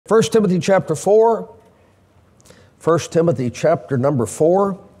1 Timothy chapter 4. 1 Timothy chapter number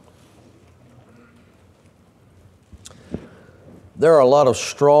 4. There are a lot of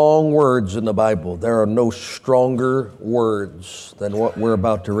strong words in the Bible. There are no stronger words than what we're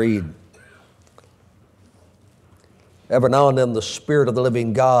about to read. Every now and then the Spirit of the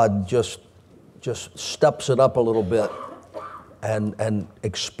living God just steps it up a little bit and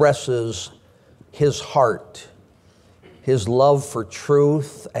expresses His heart, His love for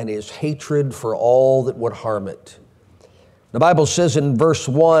truth, and His hatred for all that would harm it. The Bible says in verse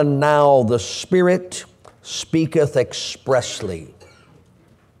 1, "Now the Spirit speaketh expressly."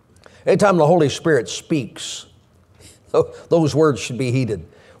 Anytime the Holy Spirit speaks, those words should be heeded.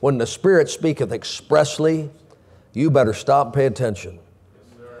 When the Spirit speaketh expressly, you better stop and pay attention.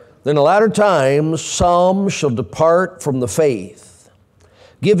 "Then in the latter times some shall depart from the faith,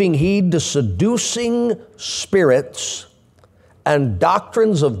 giving heed to seducing spirits and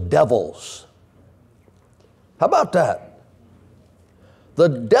doctrines of devils." How about that? The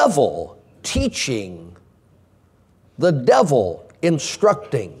devil teaching, the devil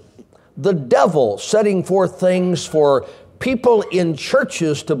instructing, the devil setting forth things for people in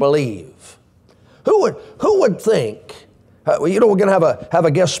churches to believe. Who would think, we're going to have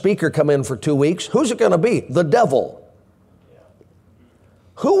a guest speaker come in for 2 weeks. Who's it going to be? The devil.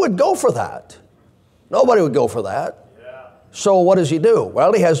 Who would go for that? Nobody would go for that. So what does he do?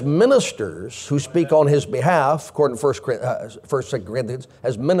 Well, he has ministers who speak on his behalf, according to 2 Corinthians,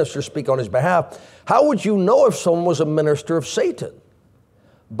 as ministers speak on his behalf. How would you know if someone was a minister of Satan?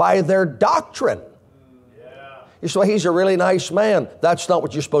 By their doctrine. You say, he's a really nice man. That's not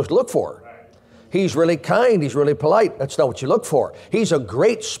what you're supposed to look for. He's really kind, he's really polite. That's not what you look for. He's a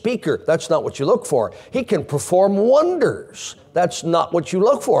great speaker. That's not what you look for. He can perform wonders. That's not what you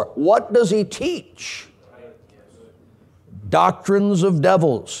look for. What does he teach? Doctrines of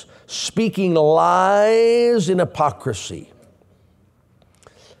devils, speaking lies in hypocrisy.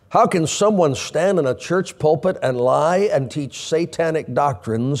 How can someone stand in a church pulpit and lie and teach satanic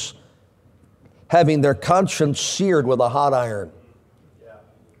doctrines, having their conscience seared with a hot iron?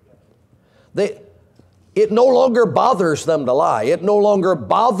 It no longer bothers them to lie. It no longer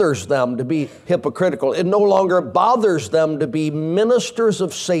bothers them to be hypocritical. It no longer bothers them to be ministers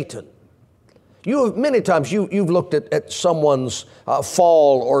of Satan. Many times you've looked at someone's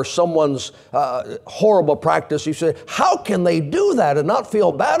fall or someone's horrible practice. You say, how can they do that and not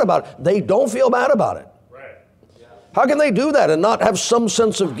feel bad about it? They don't feel bad about it. Right. Yeah. How can they do that and not have some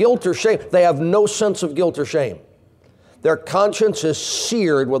sense of guilt or shame? They have no sense of guilt or shame. Their conscience is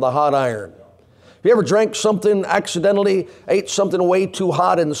seared with a hot iron. Have you ever drank something accidentally, ate something way too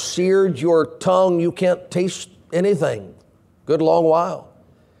hot and seared your tongue? You can't taste anything. Good long while.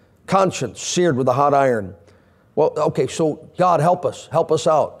 Conscience seared with a hot iron. Well, okay, so God help us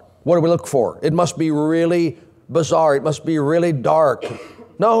out. What do we look for? It must be really bizarre. It must be really dark.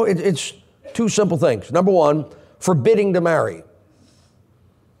 No, it's two simple things. Number one, forbidding to marry.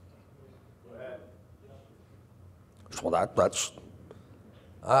 Well, that's,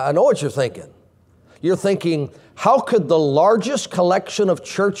 I know what you're thinking. You're thinking, how could the largest collection of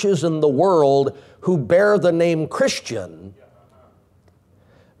churches in the world who bear the name Christian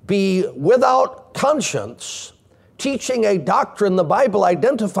be without conscience, teaching a doctrine the Bible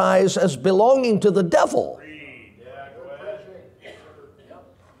identifies as belonging to the devil?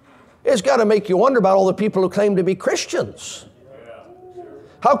 It's got to make you wonder about all the people who claim to be Christians.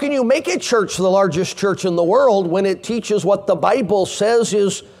 How can you make a church the largest church in the world when it teaches what the Bible says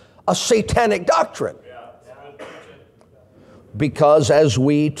is a satanic doctrine? Because as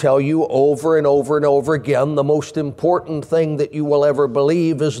we tell you over and over and over again, the most important thing that you will ever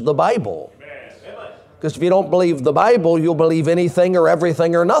believe is the Bible. Because if you don't believe the Bible, you'll believe anything or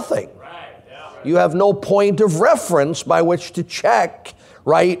everything or nothing. You have no point of reference by which to check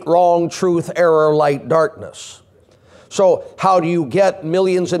right, wrong, truth, error, light, darkness. So how do you get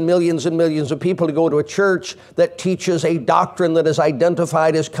millions and millions and millions of people to go to a church that teaches a doctrine that is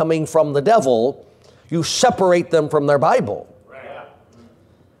identified as coming from the devil? You separate them from their Bible.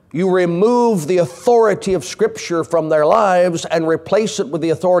 You remove the authority of Scripture from their lives and replace it with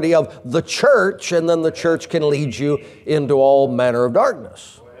the authority of the church, and then the church can lead you into all manner of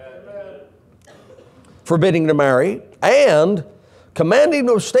darkness. Forbidding to marry and commanding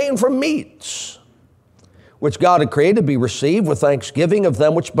to abstain from meats, which God had created to be received with thanksgiving of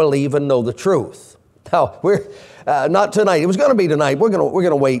them which believe and know the truth. Now, we're not tonight. It was going to be tonight. We're going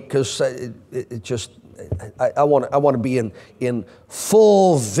to wait because it just. I want to be in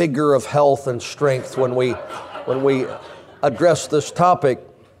full vigor of health and strength when we address this topic.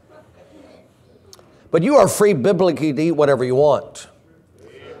 But you are free biblically to eat whatever you want.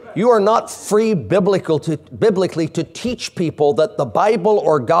 You are not free biblically to teach people that the Bible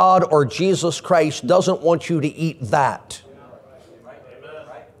or God or Jesus Christ doesn't want you to eat that.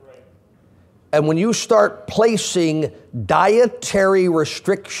 And when you start placing dietary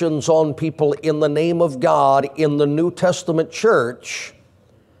restrictions on people in the name of God in the New Testament church,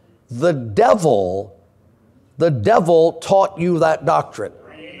 the devil taught you that doctrine.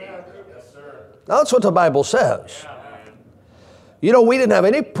 Now, that's what the Bible says. You know, we didn't have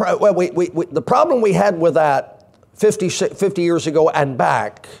any, the problem we had with that 50 years ago and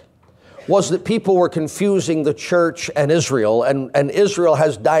back was that people were confusing the church and Israel, and Israel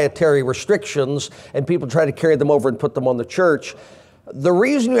has dietary restrictions, and people try to carry them over and put them on the church. The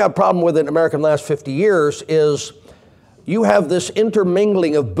reason you have a problem with it in America in the last 50 years is you have this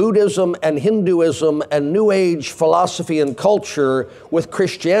intermingling of Buddhism and Hinduism and New Age philosophy and culture with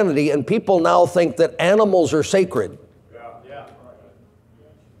Christianity, and people now think that animals are sacred.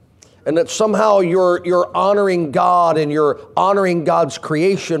 And that somehow you're honoring God and you're honoring God's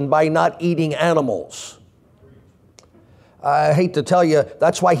creation by not eating animals. I hate to tell you,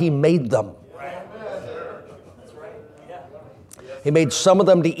 that's why He made them. He made some of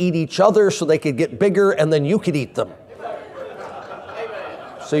them to eat each other so they could get bigger, and then you could eat them.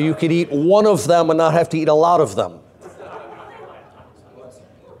 So you could eat one of them and not have to eat a lot of them.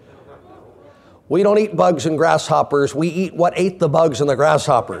 We don't eat bugs and grasshoppers. We eat what ate the bugs and the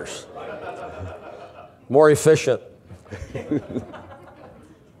grasshoppers. More efficient.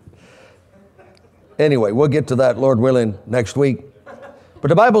 Anyway, we'll get to that, Lord willing, next week. But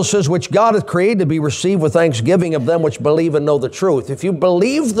the Bible says, which God hath created to be received with thanksgiving of them which believe and know the truth. If you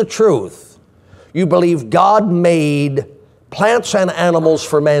believe the truth, you believe God made plants and animals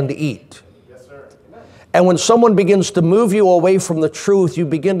for man to eat. Yes, sir. And when someone begins to move you away from the truth, you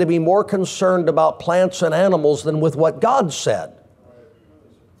begin to be more concerned about plants and animals than with what God said.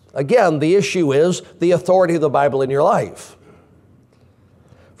 Again, the issue is the authority of the Bible in your life.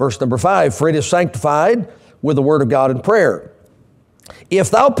 Verse number 5, for it is sanctified with the word of God and prayer.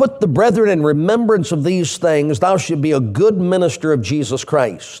 If thou put the brethren in remembrance of these things, thou shalt be a good minister of Jesus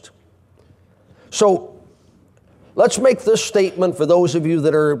Christ. So, let's make this statement for those of you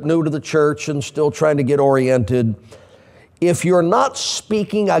that are new to the church and still trying to get oriented. If you're not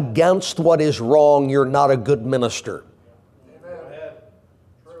speaking against what is wrong, you're not a good minister.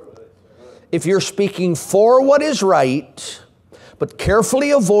 If you're speaking for what is right, but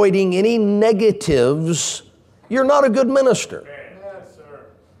carefully avoiding any negatives, you're not a good minister.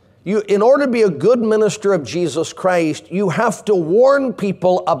 In order to be a good minister of Jesus Christ, you have to warn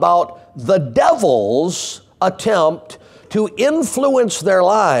people about the devil's attempt to influence their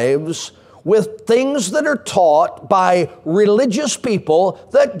lives with things that are taught by religious people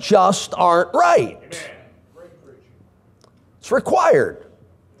that just aren't right. It's required.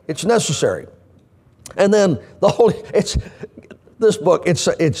 It's necessary. And then this book,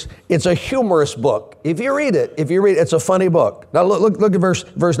 it's a humorous book. If you read it, it's a funny book. Now look at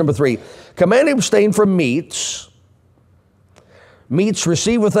verse number 3. Command him to abstain from meats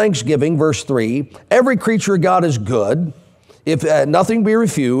receive with thanksgiving, verse 3. Every creature of God is good, if nothing be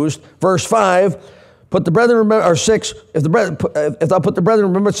refused. Verse 5, put the brethren, or 6, if thou put the brethren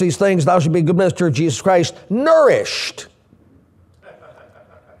in remembrance of these things, thou shalt be a good minister of Jesus Christ, nourished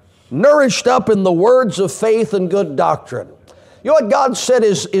up in the words of faith and good doctrine. You know what God said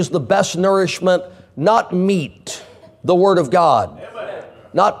is the best nourishment? Not meat, the Word of God. Amen.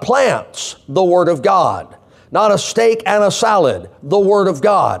 Not plants, the Word of God. Not a steak and a salad, the Word of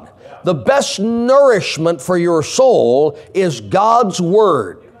God. Yeah. The best nourishment for your soul is God's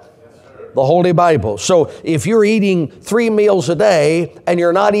Word, the Holy Bible. So if you're eating 3 meals a day and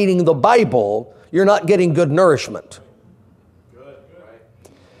you're not eating the Bible, you're not getting good nourishment.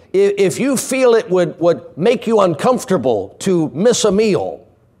 If you feel it would make you uncomfortable to miss a meal,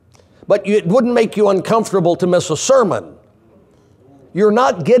 but it wouldn't make you uncomfortable to miss a sermon, you're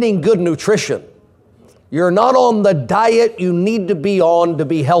not getting good nutrition. You're not on the diet you need to be on to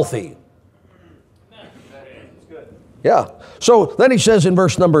be healthy. Yeah. So then he says in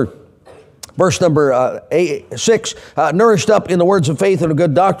verse number 6, nourished up in the words of faith and a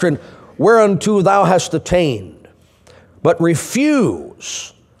good doctrine, whereunto thou hast attained, but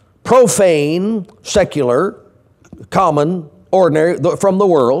refuse profane, secular, common, ordinary, from the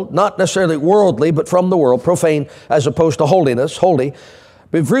world, not necessarily worldly, but from the world, profane as opposed to holiness, holy,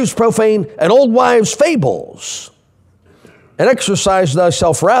 refuse profane and old wives' fables, and exercise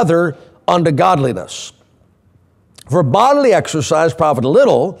thyself rather unto godliness. For bodily exercise profit a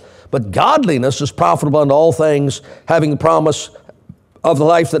little, but godliness is profitable unto all things, having the promise of the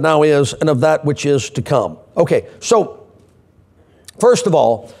life that now is and of that which is to come. Okay, so first of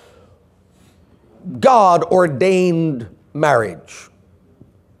all, God ordained marriage.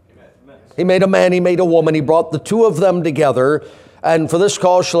 He made a man, he made a woman, he brought the two of them together. And for this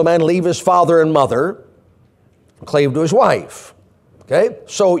cause shall a man leave his father and mother, cleave to his wife. Okay?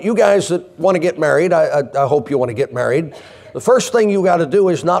 So you guys that want to get married, I hope you want to get married. The first thing you got to do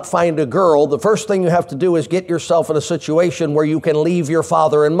is not find a girl. The first thing you have to do is get yourself in a situation where you can leave your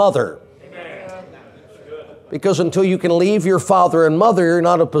father and mother. Amen. Because until you can leave your father and mother, you're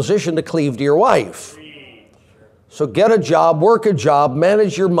not in a position to cleave to your wife. So get a job, work a job,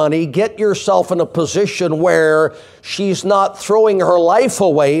 manage your money, get yourself in a position where she's not throwing her life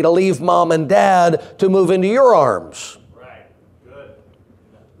away to leave mom and dad to move into your arms. Right. Good.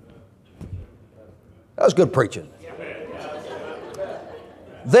 That was good preaching.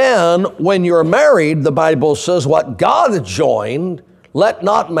 Then, when you're married, the Bible says, what God joined, let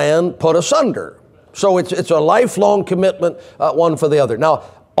not man put asunder. So it's a lifelong commitment, one for the other. Now,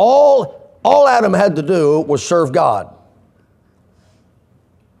 all Adam had to do was serve God.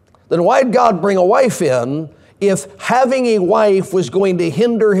 Then why'd God bring a wife in if having a wife was going to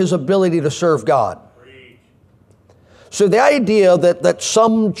hinder his ability to serve God? So the idea that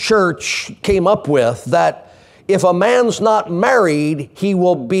some church came up with, that if a man's not married, he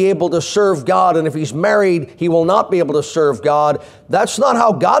will be able to serve God, and if he's married, he will not be able to serve God, that's not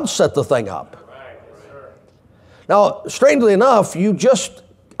how God set the thing up. Now, strangely enough, you just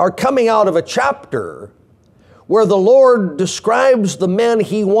are coming out of a chapter where the Lord describes the men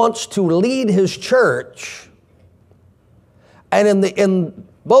he wants to lead his church. And in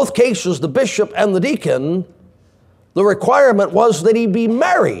both cases, the bishop and the deacon, the requirement was that he be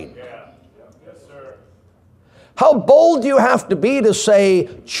married. Yes, sir. How bold do you have to be to say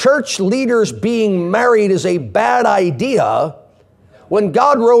church leaders being married is a bad idea when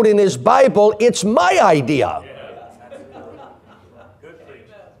God wrote in his Bible, it's my idea.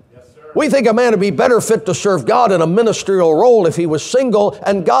 We think a man would be better fit to serve God in a ministerial role if he was single,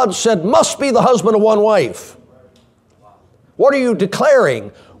 and God said, must be the husband of one wife. What are you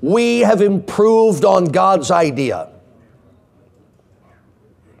declaring? We have improved on God's idea.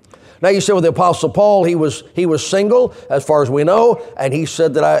 Now you say, well, the Apostle Paul, he was single, as far as we know, and he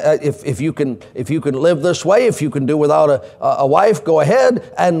said that if you can live this way, if you can do without a wife, go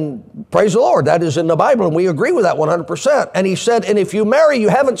ahead, and praise the Lord. That is in the Bible, and we agree with that 100%. And he said, and if you marry, you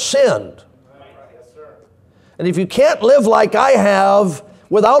haven't sinned. And if you can't live like I have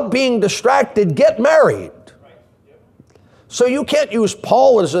without being distracted, get married. So you can't use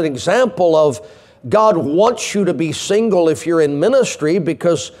Paul as an example of God wants you to be single if you're in ministry,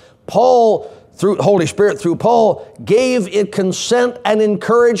 because Paul, through Holy Spirit, through Paul, gave it consent and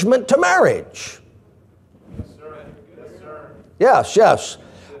encouragement to marriage. Yes, sir. Yes, sir.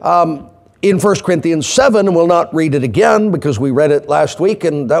 Yes. In 1 Corinthians 7, and we'll not read it again because we read it last week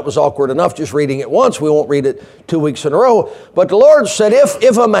and that was awkward enough just reading it once. We won't read it 2 weeks in a row. But the Lord said,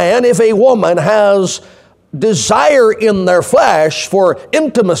 if a woman has desire in their flesh for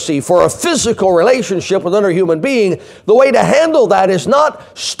intimacy, for a physical relationship with another human being, the way to handle that is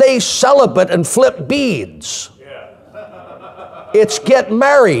not stay celibate and flip beads. It's get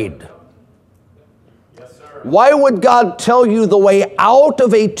married. Yes, sir. Why would God tell you the way out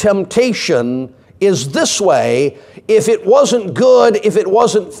of a temptation is this way if it wasn't good, if it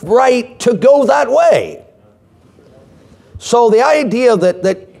wasn't right to go that way? So the idea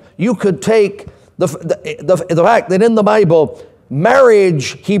that you could take the fact that in the Bible,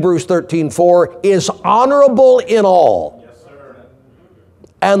 marriage, Hebrews 13:4, is honorable in all. Yes, sir.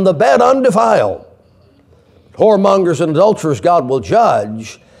 And the bed undefiled. Whoremongers and adulterers God will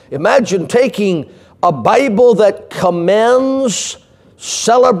judge. Imagine taking a Bible that commends,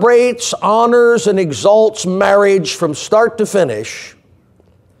 celebrates, honors, and exalts marriage from start to finish,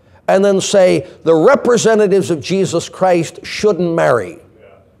 and then say the representatives of Jesus Christ shouldn't marry.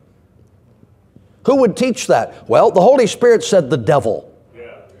 Who would teach that? Well, the Holy Spirit said the devil.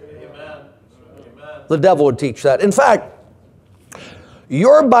 Yeah. Amen. The devil would teach that. In fact,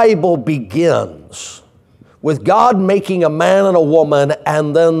 your Bible begins with God making a man and a woman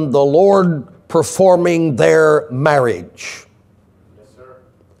and then the Lord performing their marriage. Yes, sir.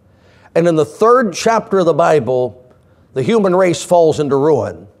 And in the 3rd chapter of the Bible, the human race falls into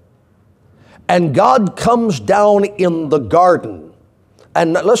ruin. And God comes down in the garden.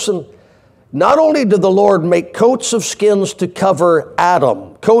 And listen, not only did the Lord make coats of skins to cover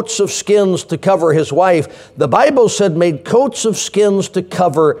Adam, coats of skins to cover his wife, the Bible said made coats of skins to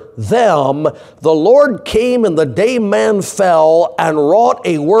cover them. The Lord came in the day man fell and wrought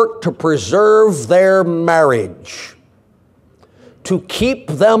a work to preserve their marriage. to keep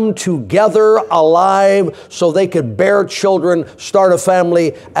them together alive so they could bear children, start a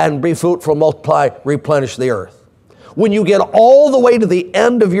family, and be fruitful, multiply, replenish the earth. When you get all the way to the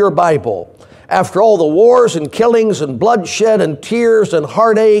end of your Bible, after all the wars and killings and bloodshed and tears and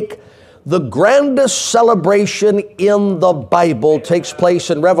heartache, the grandest celebration in the Bible takes place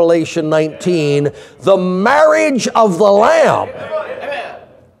in Revelation 19, the marriage of the Lamb.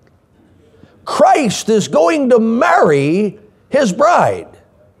 Christ is going to marry His bride.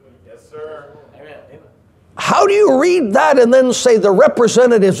 Yes, sir. How do you read that and then say the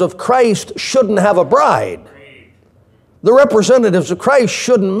representatives of Christ shouldn't have a bride? The representatives of Christ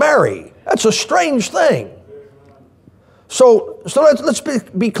shouldn't marry. That's a strange thing. So let's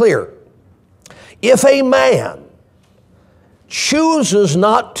be clear. If a man chooses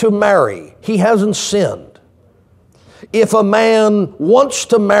not to marry, he hasn't sinned. If a man wants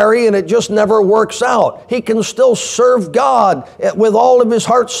to marry and it just never works out, he can still serve God with all of his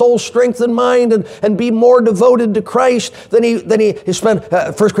heart, soul, strength, and mind, and be more devoted to Christ than he spent.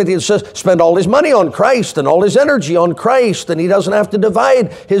 1 Corinthians says, spend all his money on Christ and all his energy on Christ, and he doesn't have to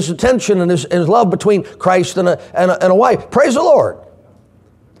divide his attention and his love between Christ and a wife. Praise the Lord.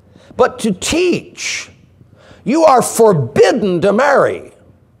 But to teach, you are forbidden to marry.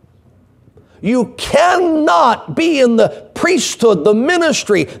 You cannot be in the priesthood, the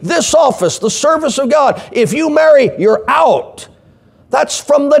ministry, this office, the service of God. If you marry, you're out. That's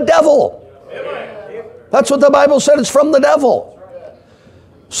from the devil. That's what the Bible said. It's from the devil.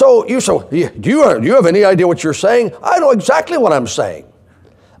 So you say, do you have any idea what you're saying? I know exactly what I'm saying.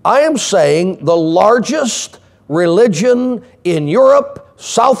 I am saying the largest religion in Europe,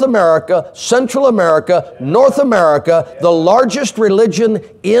 South America, Central America, North America, the largest religion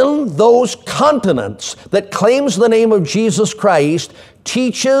in those continents that claims the name of Jesus Christ,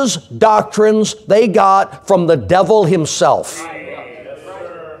 teaches doctrines they got from the devil himself.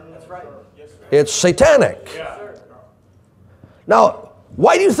 It's satanic. Now,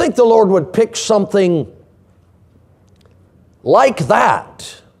 why do you think the Lord would pick something like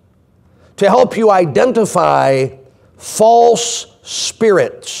that to help you identify false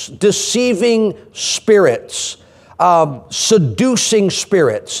spirits, deceiving spirits, seducing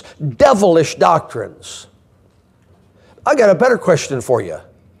spirits, devilish doctrines? I got a better question for you.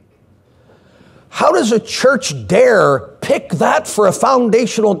 How does a church dare pick that for a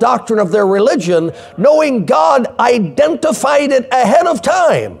foundational doctrine of their religion, knowing God identified it ahead of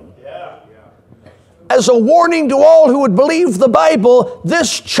time? As a warning to all who would believe the Bible,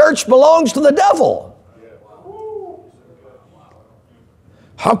 this church belongs to the devil.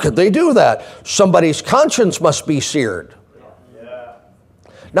 How could they do that? Somebody's conscience must be seared.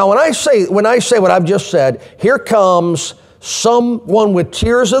 Now, when I say what I've just said, here comes someone with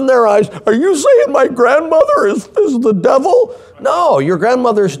tears in their eyes. Are you saying my grandmother is the devil? No, your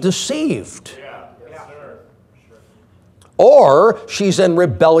grandmother's deceived. Or she's in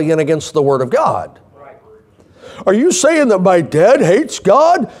rebellion against the Word of God. Are you saying that my dad hates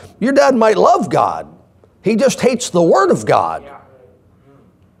God? Your dad might love God. He just hates the Word of God.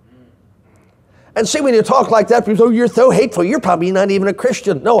 And see, when you talk like that, people say, oh, you're so hateful. You're probably not even a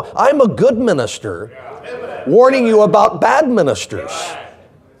Christian. No, I'm a good minister warning you about bad ministers.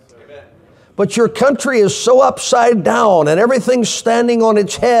 But your country is so upside down and everything's standing on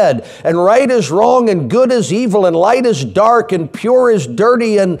its head, and right is wrong and good is evil and light is dark and pure is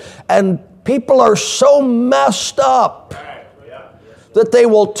dirty, and people are so messed up that they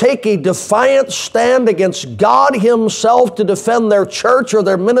will take a defiant stand against God Himself to defend their church or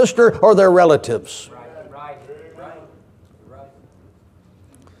their minister or their relatives.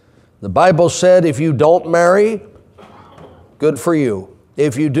 The Bible said if you don't marry, good for you.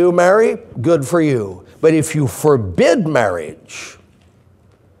 If you do marry, good for you. But if you forbid marriage,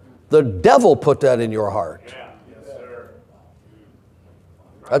 the devil put that in your heart.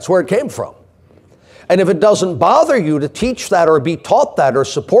 That's where it came from. And if it doesn't bother you to teach that or be taught that or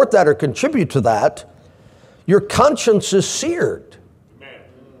support that or contribute to that, your conscience is seared.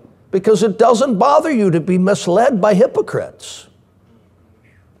 Because it doesn't bother you to be misled by hypocrites.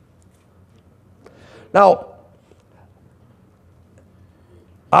 Now,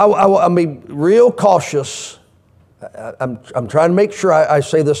 I'll be real cautious. I'm trying to make sure I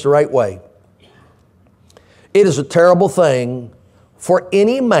say this the right way. It is a terrible thing for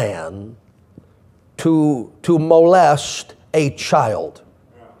any man to molest a child.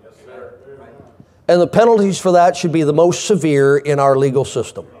 And the penalties for that should be the most severe in our legal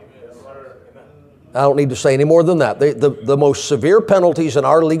system. I don't need to say any more than that. The most severe penalties in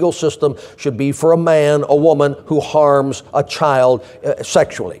our legal system should be for a man, a woman who harms a child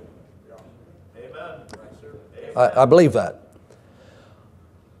sexually. I believe that.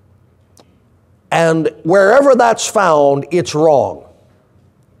 And wherever that's found, it's wrong.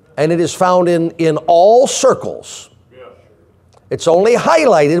 And it is found in all circles. It's only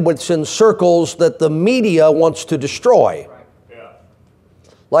highlighted when it's in circles that the media wants to destroy.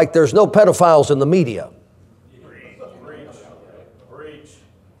 Like there's no pedophiles in the media.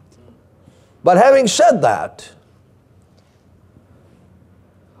 But having said that,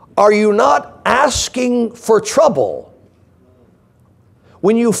 are you not asking for trouble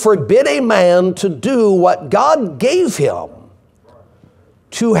when you forbid a man to do what God gave him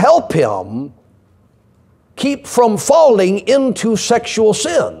to help him keep from falling into sexual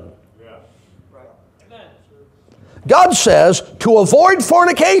sin? God says to avoid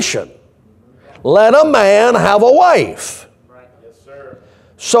fornication, let a man have a wife.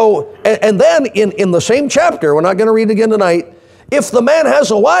 So, and then in the same chapter, we're not going to read it again tonight, if the man has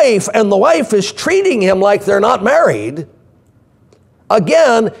a wife and the wife is treating him like they're not married,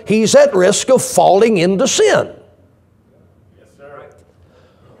 again, he's at risk of falling into sin.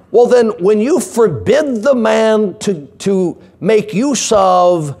 Well, then, when you forbid the man to make use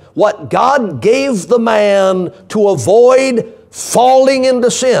of what God gave the man to avoid falling into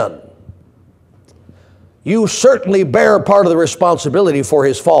sin, you certainly bear part of the responsibility for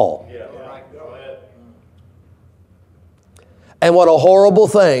his fall. And what a horrible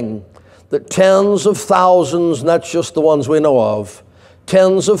thing that tens of thousands, and that's just the ones we know of,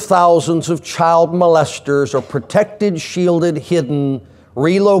 tens of thousands of child molesters are protected, shielded, hidden,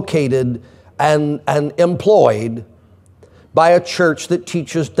 relocated, and employed by a church that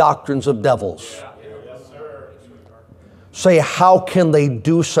teaches doctrines of devils. Say, how can they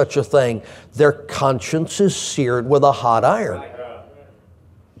do such a thing? Their conscience is seared with a hot iron.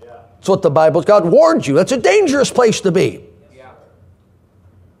 That's what the Bible's, God warned you. That's a dangerous place to be.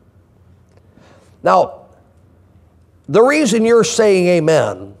 Now, the reason you're saying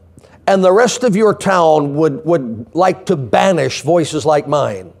amen and the rest of your town would like to banish voices like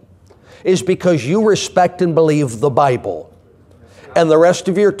mine is because you respect and believe the Bible. And the rest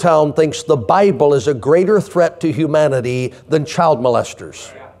of your town thinks the Bible is a greater threat to humanity than child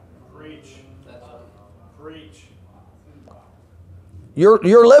molesters.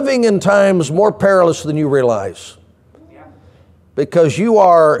 You're living in times more perilous than you realize. Because you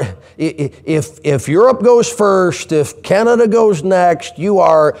are, if Europe goes first, if Canada goes next, you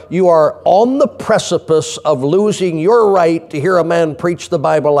are on the precipice of losing your right to hear a man preach the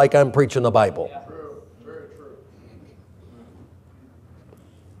Bible like I'm preaching the Bible. True. Very true.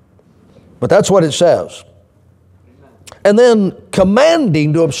 But that's what it says. And then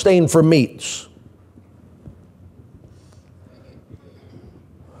commanding to abstain from meats.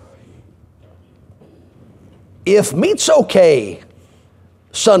 If meat's okay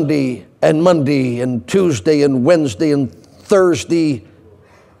Sunday and Monday and Tuesday and Wednesday and Thursday,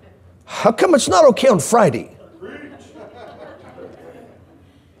 how come it's not okay on Friday?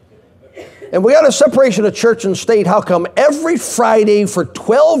 And we got a separation of church and state. How come every Friday for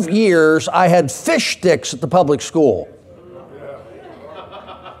 12 years I had fish sticks at the public school?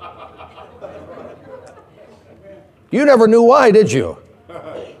 You never knew why, did you?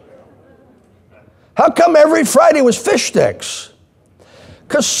 How come every Friday was fish sticks?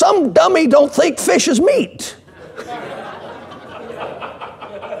 Because some dummy don't think fish is meat.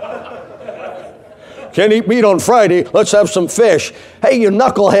 Can't eat meat on Friday, let's have some fish. Hey, you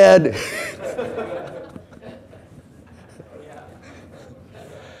knucklehead.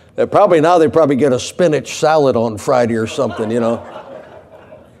 They probably get a spinach salad on Friday or something, you know.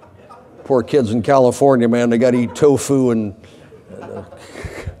 Poor kids in California, man, they got to eat tofu and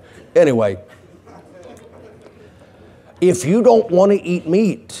anyway. If you don't want to eat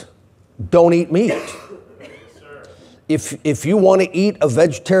meat, don't eat meat. If you want to eat a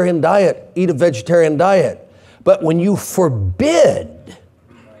vegetarian diet, eat a vegetarian diet. But when you forbid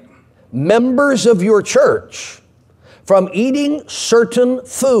members of your church from eating certain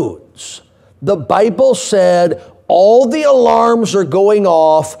foods, the Bible said all the alarms are going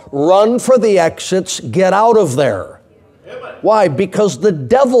off, run for the exits, get out of there. Why? Because the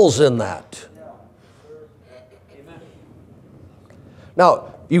devil's in that.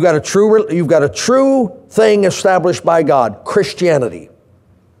 Now, you've got a true thing established by God, Christianity.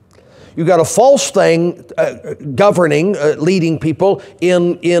 You've got a false thing governing, leading people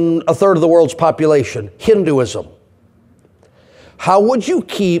in a third of the world's population, Hinduism. How would you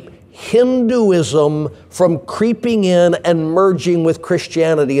keep Hinduism from creeping in and merging with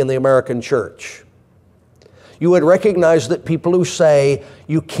Christianity in the American church? You would recognize that people who say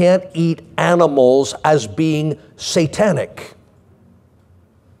you can't eat animals as being satanic.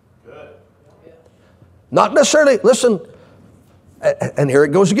 Not necessarily, listen, And here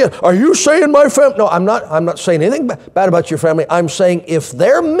it goes again. Are you saying my family? No, I'm not saying anything bad about your family. I'm saying if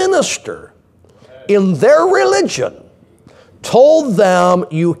their minister in their religion told them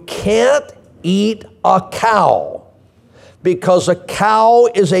you can't eat a cow because a cow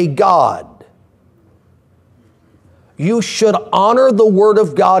is a god, you should honor the Word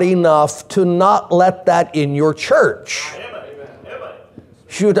of God enough to not let that in your church.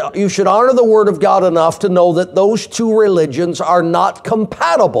 You should honor the Word of God enough to know that those two religions are not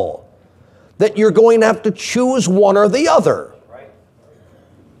compatible, that you're going to have to choose one or the other.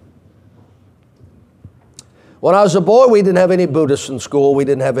 When I was a boy, we didn't have any Buddhists in school. We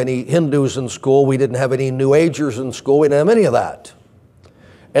didn't have any Hindus in school. We didn't have any New Agers in school. We didn't have any of that.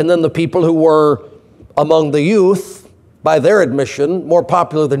 And then the people who were among the youth, by their admission, more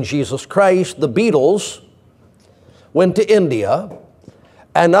popular than Jesus Christ, the Beatles, went to India.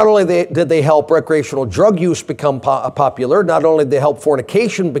 And not only did they help recreational drug use become popular, not only did they help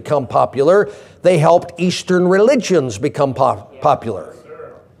fornication become popular, they helped Eastern religions become popular.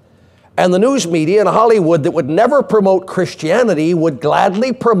 And the news media in Hollywood that would never promote Christianity would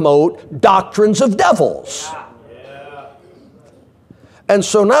gladly promote doctrines of devils. And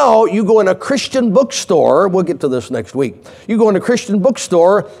so now you go in a Christian bookstore, we'll get to this next week, you go in a Christian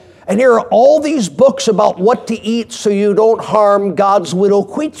bookstore and here are all these books about what to eat so you don't harm God's little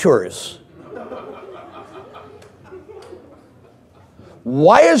creatures.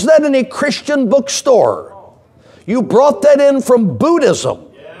 Why is that in a Christian bookstore? You brought that in from Buddhism.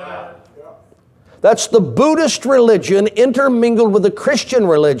 That's the Buddhist religion intermingled with the Christian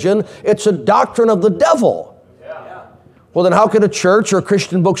religion. It's a doctrine of the devil. Well, then how could a church or a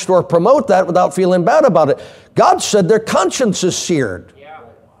Christian bookstore promote that without feeling bad about it? God said their conscience is seared.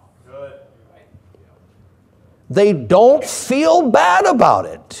 They don't feel bad about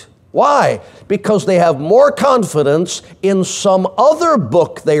it. Why? Because they have more confidence in some other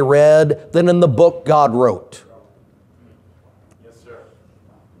book they read than in the book God wrote. Yes, sir.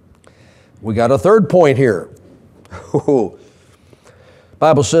 We got a third point here.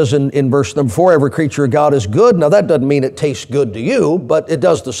 Bible says in verse number 4, every creature of God is good. Now that doesn't mean it tastes good to you, but it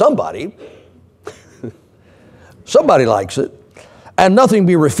does to somebody. Somebody likes it. And nothing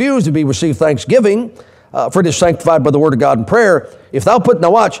be refused to be received thanksgiving. For it is sanctified by the word of God and prayer. If thou put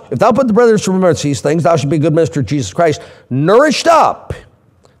the brothers to remembrance these things, thou shalt be a good minister of Jesus Christ, nourished up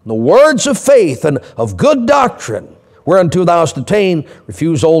in the words of faith and of good doctrine, whereunto thou hast attained.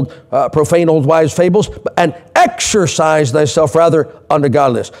 Refuse profane old wise fables, and exercise thyself rather unto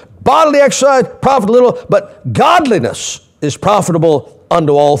godliness. Bodily exercise, profit little, but godliness is profitable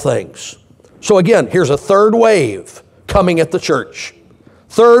unto all things. So again, here's a third wave coming at the church.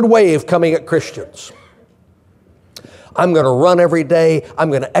 Third wave coming at Christians. I'm going to run every day. I'm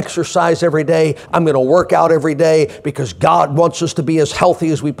going to exercise every day. I'm going to work out every day because God wants us to be as healthy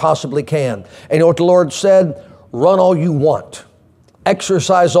as we possibly can. And you know what the Lord said? Run all you want.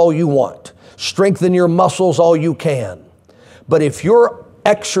 Exercise all you want. Strengthen your muscles all you can. But if you're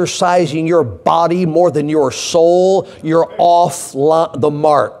exercising your body more than your soul, you're off the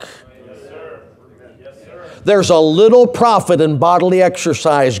mark. There's a little profit in bodily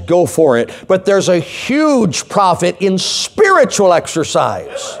exercise, go for it. But there's a huge profit in spiritual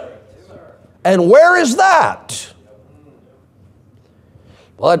exercise. And where is that?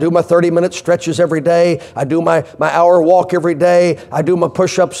 Well, I do my 30-minute stretches every day. I do my hour walk every day. I do my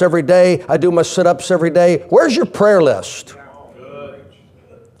push-ups every day. I do my sit-ups every day. Where's your prayer list?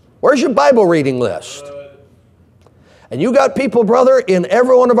 Where's your Bible reading list? And you got people, brother, in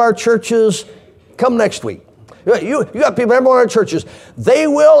every one of our churches. Come next week. You got people in every one of our churches. They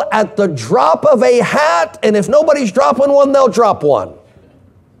will, at the drop of a hat, and if nobody's dropping one, they'll drop one.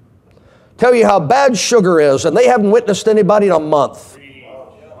 Tell you how bad sugar is, and they haven't witnessed anybody in a month.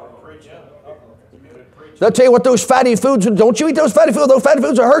 They'll tell you what those fatty foods, don't you eat those fatty foods, those fatty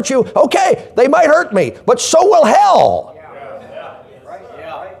foods will hurt you. Okay, they might hurt me, but so will hell.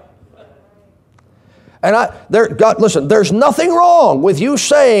 And listen, there's nothing wrong with you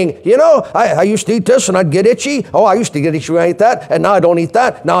saying, you know, I used to eat this and I'd get itchy. Oh, I used to get itchy when I ate that, and now I don't eat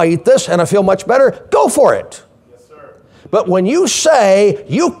that. Now I eat this and I feel much better. Go for it. Yes, sir. But when you say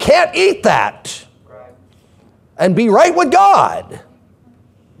you can't eat that and be right with God,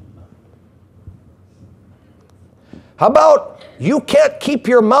 how about you can't keep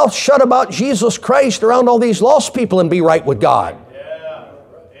your mouth shut about Jesus Christ around all these lost people and be right with God?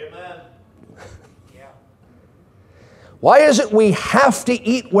 Why is it we have to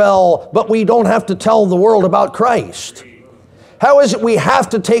eat well, but we don't have to tell the world about Christ? How is it we have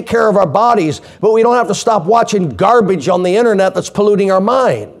to take care of our bodies, but we don't have to stop watching garbage on the internet that's polluting our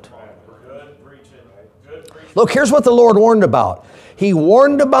mind? Look, here's what the Lord warned about. He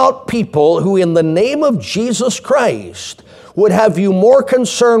warned about people who in the name of Jesus Christ would have you more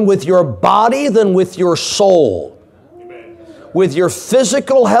concerned with your body than with your soul, with your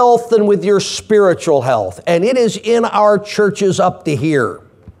physical health than with your spiritual health. And it is in our churches up to here.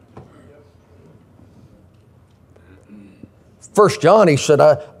 1 John, he said,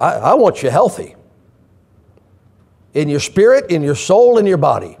 I want you healthy. In your spirit, in your soul, in your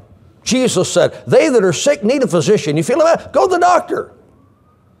body. Jesus said, they that are sick need a physician. You feel bad? Go to the doctor.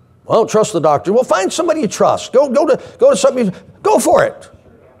 Well, I don't trust the doctor. Well, find somebody you trust. Go to somebody. Go for it.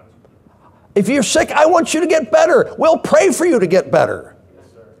 If you're sick, I want you to get better. We'll pray for you to get better.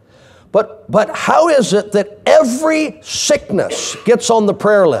 But how is it that every sickness gets on the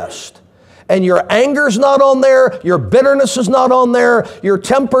prayer list? And your anger's not on there, your bitterness is not on there, your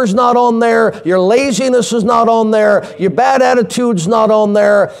temper's not on there, your laziness is not on there, your bad attitude's not on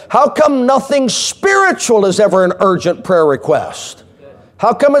there. How come nothing spiritual is ever an urgent prayer request?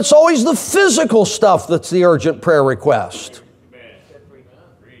 How come it's always the physical stuff that's the urgent prayer request?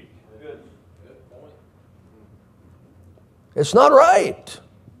 It's not right.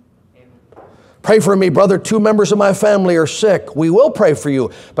 Pray for me, brother. 2 members of my family are sick. We will pray for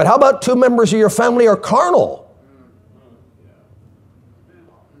you. But how about 2 members of your family are carnal?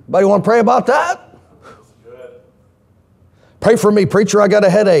 Anybody want to pray about that? Pray for me, preacher, I got a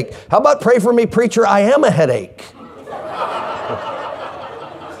headache. How about pray for me, preacher, I am a headache?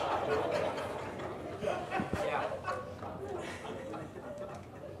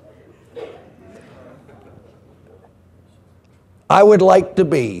 I would like to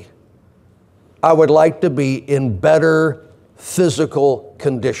be in better physical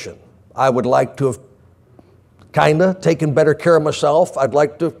condition. I would like to have kind of taken better care of myself. I'd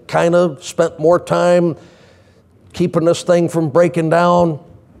like to kind of spent more time keeping this thing from breaking down.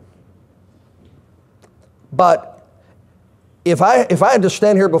 But if I had to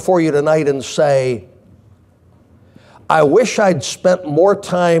stand here before you tonight and say, I wish I'd spent more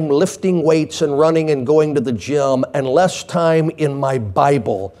time lifting weights and running and going to the gym and less time in my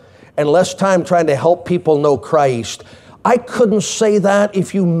Bible and less time trying to help people know Christ, I couldn't say that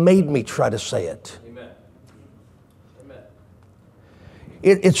if you made me try to say it. Amen. Amen.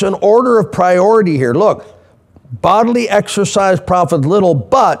 It's an order of priority here. Look, bodily exercise profits little,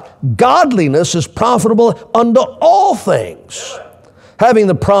 but godliness is profitable unto all things, having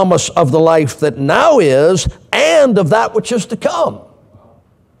the promise of the life that now is and of that which is to come.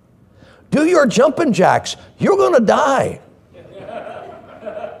 Do your jumping jacks. You're going to die.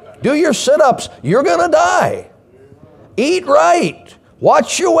 Do your sit-ups. You're going to die. Eat right.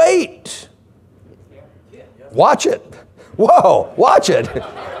 Watch your weight. Watch it. Whoa, watch it.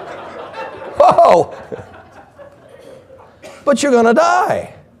 Whoa. But you're going to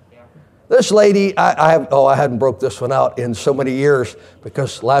die. This lady, I hadn't broke this one out in so many years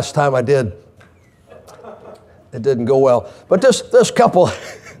because last time I did, it didn't go well. But this couple,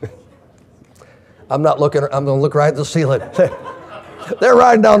 I'm going to look right at the ceiling. They're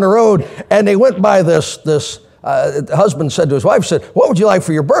riding down the road and they went by this the husband said to his wife, said, what would you like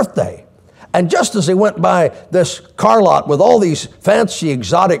for your birthday? And just as they went by this car lot with all these fancy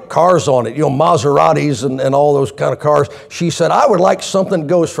exotic cars on it, Maseratis and all those kind of cars, she said, I would like something that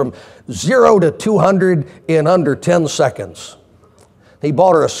goes from 0 to 200 in under 10 seconds. He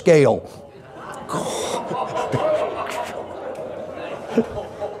bought her a scale.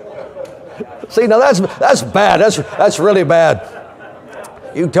 See, now that's bad. That's really bad.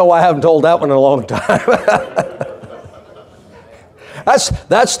 You can tell I haven't told that one in a long time.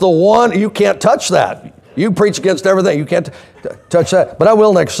 That's the one, you can't touch that. You preach against everything. You can't touch that. But I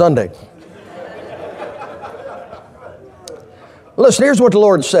will next Sunday. Listen, here's what the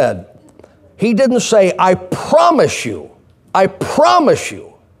Lord said. He didn't say, I promise you,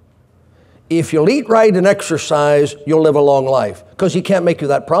 if you'll eat right and exercise, you'll live a long life. Because He can't make you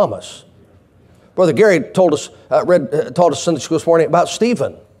that promise. Brother Gary taught us Sunday school this morning about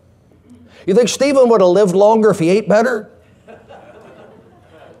Stephen. You think Stephen would have lived longer if he ate better?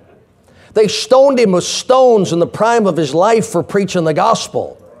 They stoned him with stones in the prime of his life for preaching the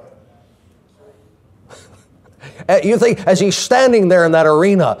gospel. You think as he's standing there in that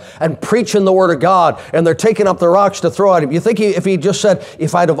arena and preaching the Word of God and they're taking up the rocks to throw at him, you think if he just said,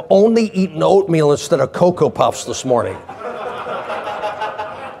 if I'd have only eaten oatmeal instead of Cocoa Puffs this morning.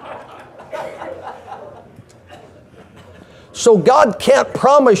 So God can't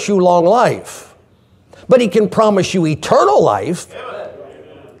promise you long life, but He can promise you eternal life.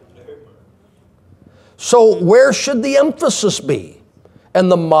 So where should the emphasis be?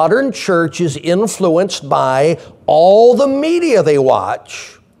 And the modern church is influenced by all the media they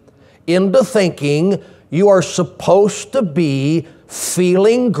watch into thinking you are supposed to be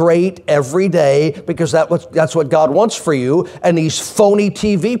feeling great every day because that's what God wants for you. And these phony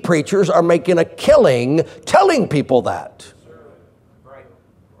TV preachers are making a killing telling people that.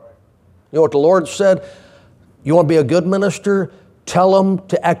 You know what the Lord said? You want to be a good minister? Tell them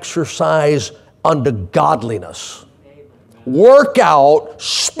to exercise unto godliness. Work out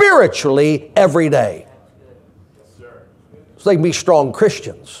spiritually every day. So they can be strong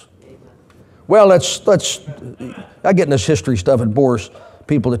Christians. Well, I get in this history stuff, it bores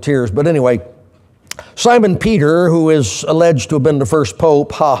people to tears. But anyway, Simon Peter, who is alleged to have been the first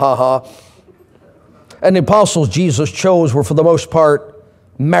pope, and the apostles Jesus chose were for the most part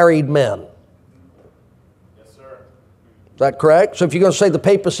married men. Yes, sir. Is that correct? So if you're going to say the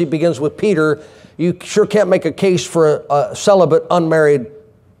papacy begins with Peter, you sure can't make a case for a celibate, unmarried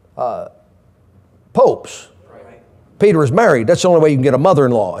popes. Right. Peter was married. That's the only way you can get a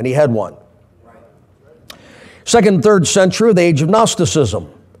mother-in-law, and he had one. Second and third century, the age of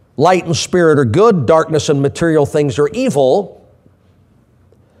Gnosticism. Light and spirit are good, darkness and material things are evil.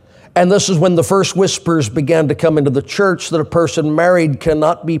 And this is when the first whispers began to come into the church that a person married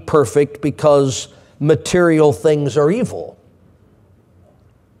cannot be perfect because material things are evil.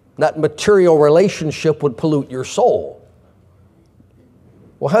 That material relationship would pollute your soul.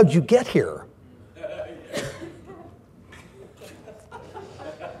 Well, how'd you get here?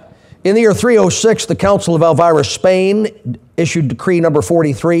 In the year 306, the Council of Elvira, Spain, issued decree number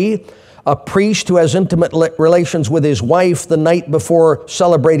 43. A priest who has intimate relations with his wife the night before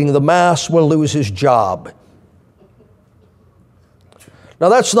celebrating the Mass will lose his job. Now,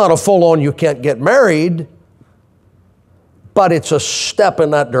 that's not a full-on you can't get married, but it's a step in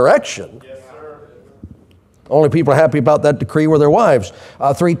that direction. Yes, sir. Only people happy about that decree were their wives.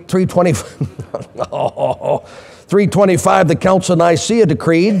 325, the Council of Nicaea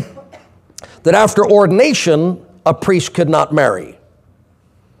decreed that after ordination, a priest could not marry.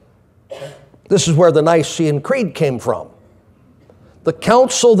 This is where the Nicene Creed came from. The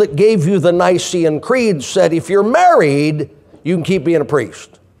council that gave you the Nicene Creed said, if you're married, you can keep being a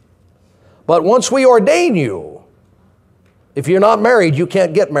priest. But once we ordain you, if you're not married, you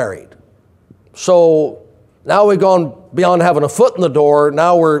can't get married. So now we've gone beyond having a foot in the door.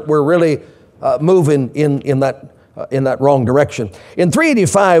 Now we're really moving in that wrong direction. In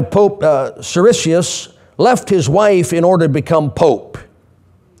 385, Pope Siricius left his wife in order to become pope.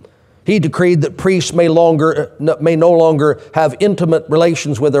 He decreed that priests may no longer have intimate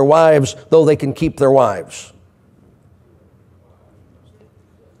relations with their wives, though they can keep their wives.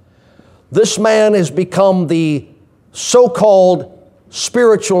 This man has become the so-called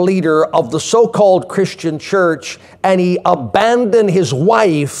spiritual leader of the so-called Christian church, and he abandoned his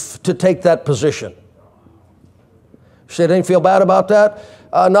wife to take that position. You say, didn't feel bad about that?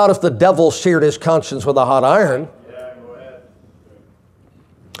 Not if the devil seared his conscience with a hot iron. Yeah, go ahead.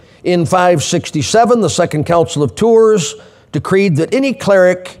 In 567, the Second Council of Tours decreed that any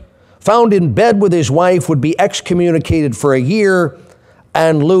cleric found in bed with his wife would be excommunicated for a year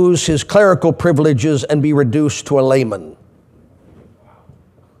and lose his clerical privileges and be reduced to a layman.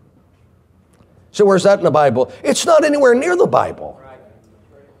 So where's that in the Bible? It's not anywhere near the Bible.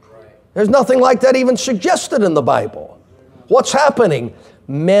 There's nothing like that even suggested in the Bible. What's happening?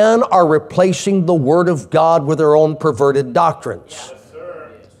 Men are replacing the Word of God with their own perverted doctrines. Yes,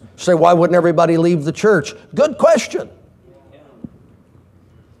 sir. Say, why wouldn't everybody leave the church? Good question.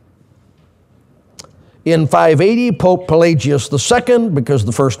 In 580, Pope Pelagius II, because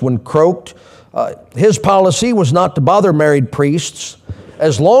the first one croaked, his policy was not to bother married priests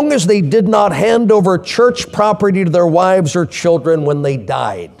as long as they did not hand over church property to their wives or children when they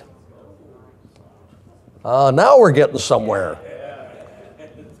died. Now we're getting somewhere.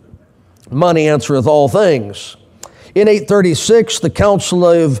 Money answereth all things. In 836, the Council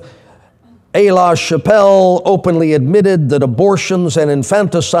of Aix-la-Chapelle openly admitted that abortions and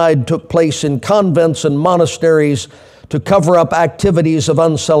infanticide took place in convents and monasteries to cover up activities of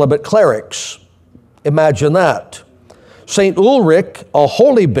uncelibate clerics. Imagine that. St. Ulrich, a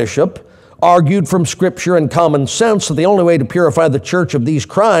holy bishop, argued from Scripture and common sense that the only way to purify the church of these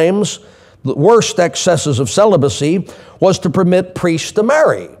crimes, the worst excesses of celibacy, was to permit priests to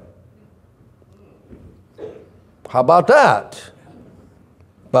marry. How about that?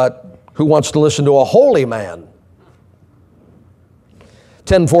 But who wants to listen to a holy man?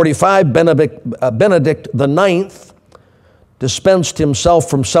 1045, Benedict IX dispensed himself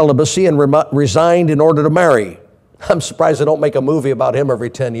from celibacy and resigned in order to marry. I'm surprised they don't make a movie about him every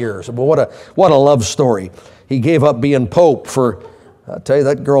 10 years. But what a love story. He gave up being pope for, I tell you,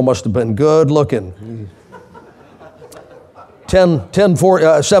 that girl must have been good looking.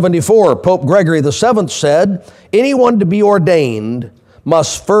 1074, Pope Gregory VII said, anyone to be ordained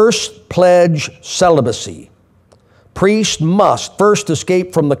must first pledge celibacy. Priests must first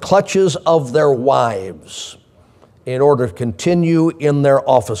escape from the clutches of their wives in order to continue in their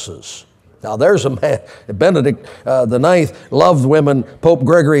offices. Now there's a man, Benedict the Ninth loved women. Pope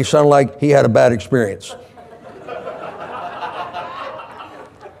Gregory sounded like he had a bad experience.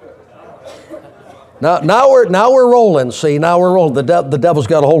 Now we're rolling. See, now we're rolling. The devil's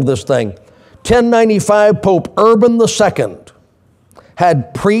got a hold of this thing. 1095, Pope Urban II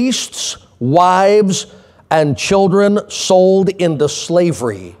had priests, wives, and children sold into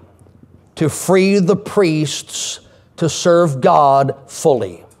slavery to free the priests to serve God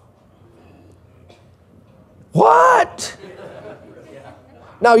fully. What?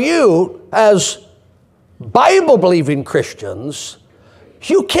 Now you, as Bible-believing Christians,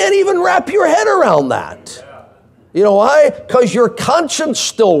 you can't even wrap your head around that. You know why? Because your conscience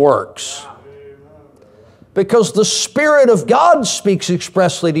still works. Because the Spirit of God speaks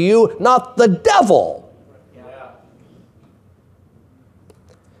expressly to you, not the devil.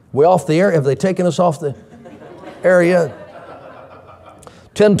 We off the air? Have they taken us off the area?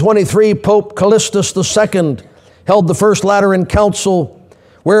 1023, Pope Callistus II held the First Lateran Council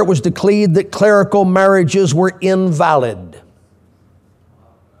where it was decreed that clerical marriages were invalid.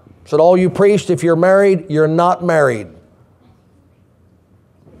 Said, all you priests, if you're married, you're not married.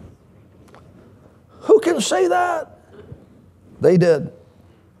 Who can say that? They did.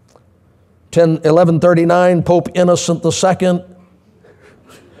 1139, Pope Innocent II.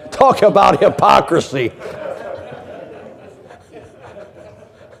 Talk about hypocrisy.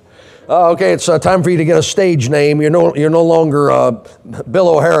 Okay, it's time for you to get a stage name. You're no longer Bill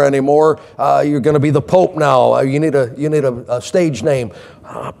O'Hara anymore. You're going to be the Pope now. You need a stage name.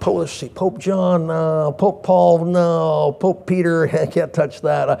 Let's see, Pope John, no. Pope Paul, no. Pope Peter, I can't touch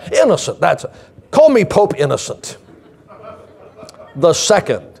that. Innocent, call me Pope Innocent the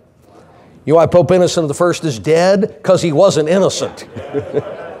Second. You know why Pope Innocent the First is dead? Because he wasn't innocent.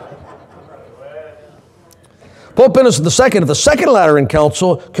 Pope Innocent II of the Second Lateran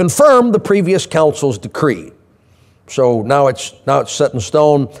Council confirmed the previous council's decree. So now it's set in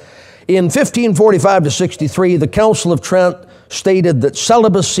stone. In 1545 to 63, the Council of Trent stated that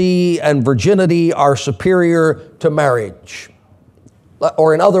celibacy and virginity are superior to marriage.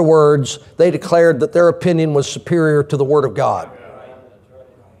 Or in other words, they declared that their opinion was superior to the Word of God.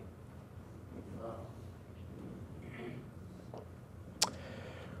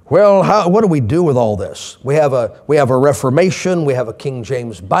 Well, what do we do with all this? We have a Reformation, we have a King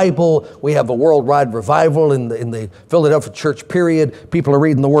James Bible, we have a worldwide revival in the Philadelphia church period. People are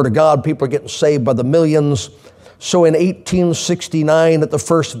reading the Word of God, people are getting saved by the millions. So in 1869 at the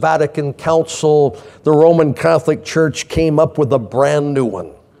First Vatican Council, the Roman Catholic Church came up with a brand new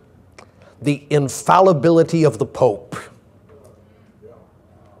one. The infallibility of the Pope.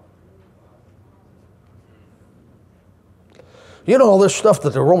 You know, all this stuff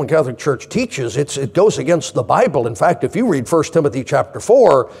that the Roman Catholic Church teaches, it goes against the Bible. In fact, if you read 1 Timothy chapter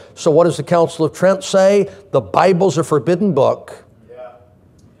 4, so what does the Council of Trent say? The Bible's a forbidden book. Yeah.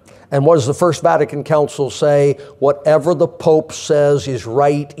 And what does the First Vatican Council say? Whatever the Pope says is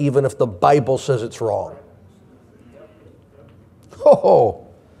right, even if the Bible says it's wrong. Oh,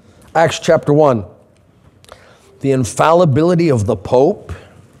 Acts chapter 1. The infallibility of the Pope.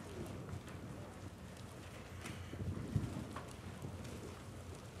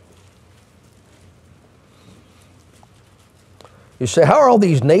 You say, how are all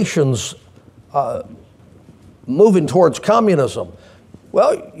these nations moving towards communism?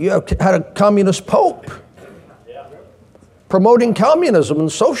 Well, you had a communist pope promoting communism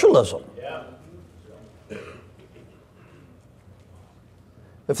and socialism.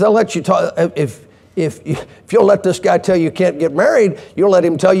 If they'll let you talk, if you'll let this guy tell you can't get married, you'll let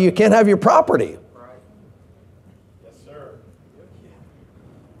him tell you can't have your property. Yes, sir.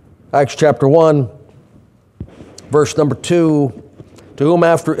 Acts chapter 1, verse number 2. To whom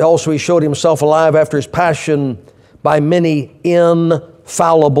after also he showed himself alive after his passion by many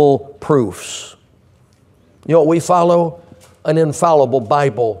infallible proofs. You know what we follow? An infallible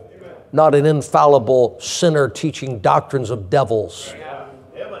Bible, not an infallible sinner teaching doctrines of devils.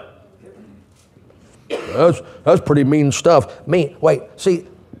 That's pretty mean stuff. Wait, see,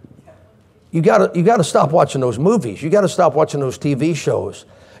 you gotta stop watching those movies. You gotta stop watching those TV shows.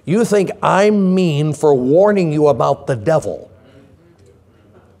 You think I'm mean for warning you about the devil.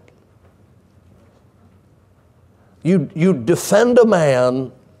 You defend a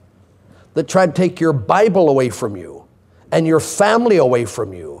man that tried to take your Bible away from you, and your family away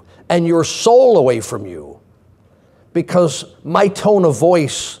from you, and your soul away from you, because my tone of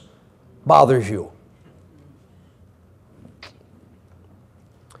voice bothers you.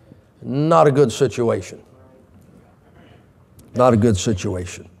 Not a good situation. Not a good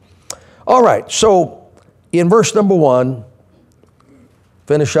situation. All right, so in verse number 1,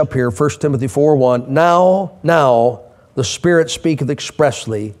 finish up here, 1 Timothy 4:1. Now, the Spirit speaketh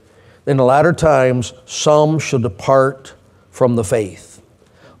expressly, in the latter times some shall depart from the faith.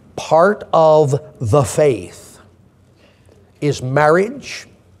 Part of the faith is marriage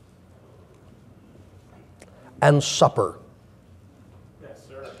and supper. Yes,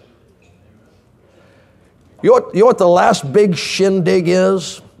 sir. You know what the last big shindig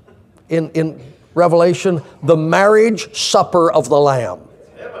is in Revelation? The marriage supper of the Lamb.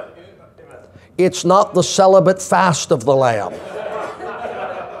 It's not the celibate fast of the Lamb.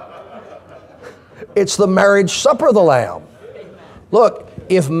 It's the marriage supper of the Lamb. Look,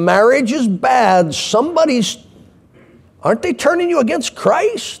 if marriage is bad, aren't they turning you against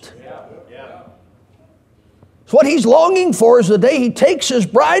Christ? So what he's longing for is the day he takes his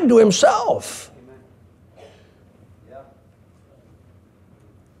bride to himself.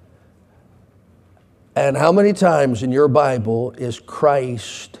 And how many times in your Bible is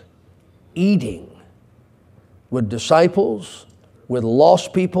Christ eating with disciples, with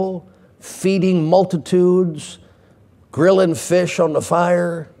lost people, feeding multitudes, grilling fish on the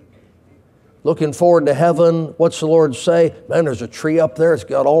fire, looking forward to heaven? What's the Lord say? Man, there's a tree up there. It's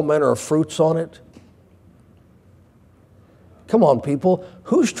got all manner of fruits on it. Come on, people.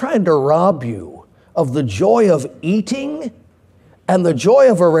 Who's trying to rob you of the joy of eating and the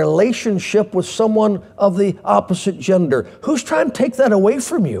joy of a relationship with someone of the opposite gender? Who's trying to take that away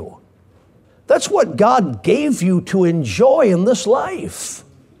from you? That's what God gave you to enjoy in this life.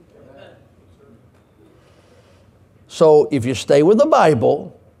 So if you stay with the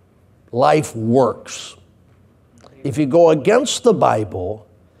Bible, life works. If you go against the Bible,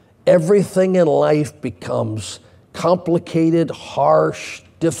 everything in life becomes complicated, harsh,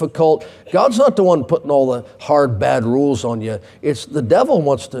 difficult. God's not the one putting all the hard, bad rules on you. It's the devil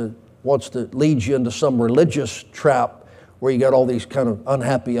wants to lead you into some religious trap where you got all these kind of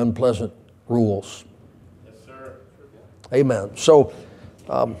unhappy, unpleasant rules. Yes, sir. Amen. So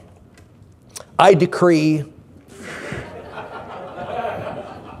I decree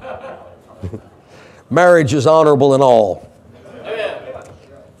marriage is honorable in all. Amen.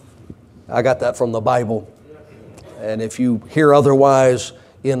 I got that from the Bible. And if you hear otherwise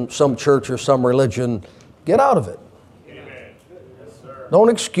in some church or some religion, get out of it. Amen. Yes, sir. Don't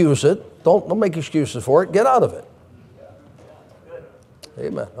excuse it. Don't make excuses for it. Get out of it.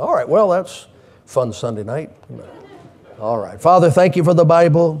 Amen. All right. Well, that's fun Sunday night. Amen. All right. Father, thank you for the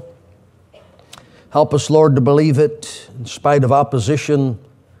Bible. Help us, Lord, to believe it in spite of opposition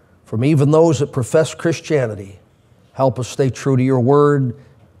from even those that profess Christianity. Help us stay true to your word.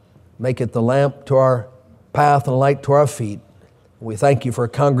 Make it the lamp to our path and a light to our feet. We thank you for a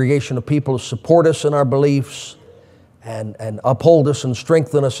congregation of people who support us in our beliefs and uphold us and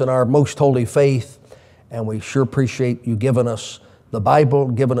strengthen us in our most holy faith. And we sure appreciate you giving us the Bible,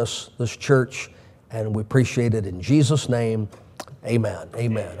 giving us this church, and we appreciate it in Jesus' name. Amen.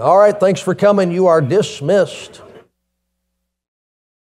 Amen. All right, thanks for coming. You are dismissed.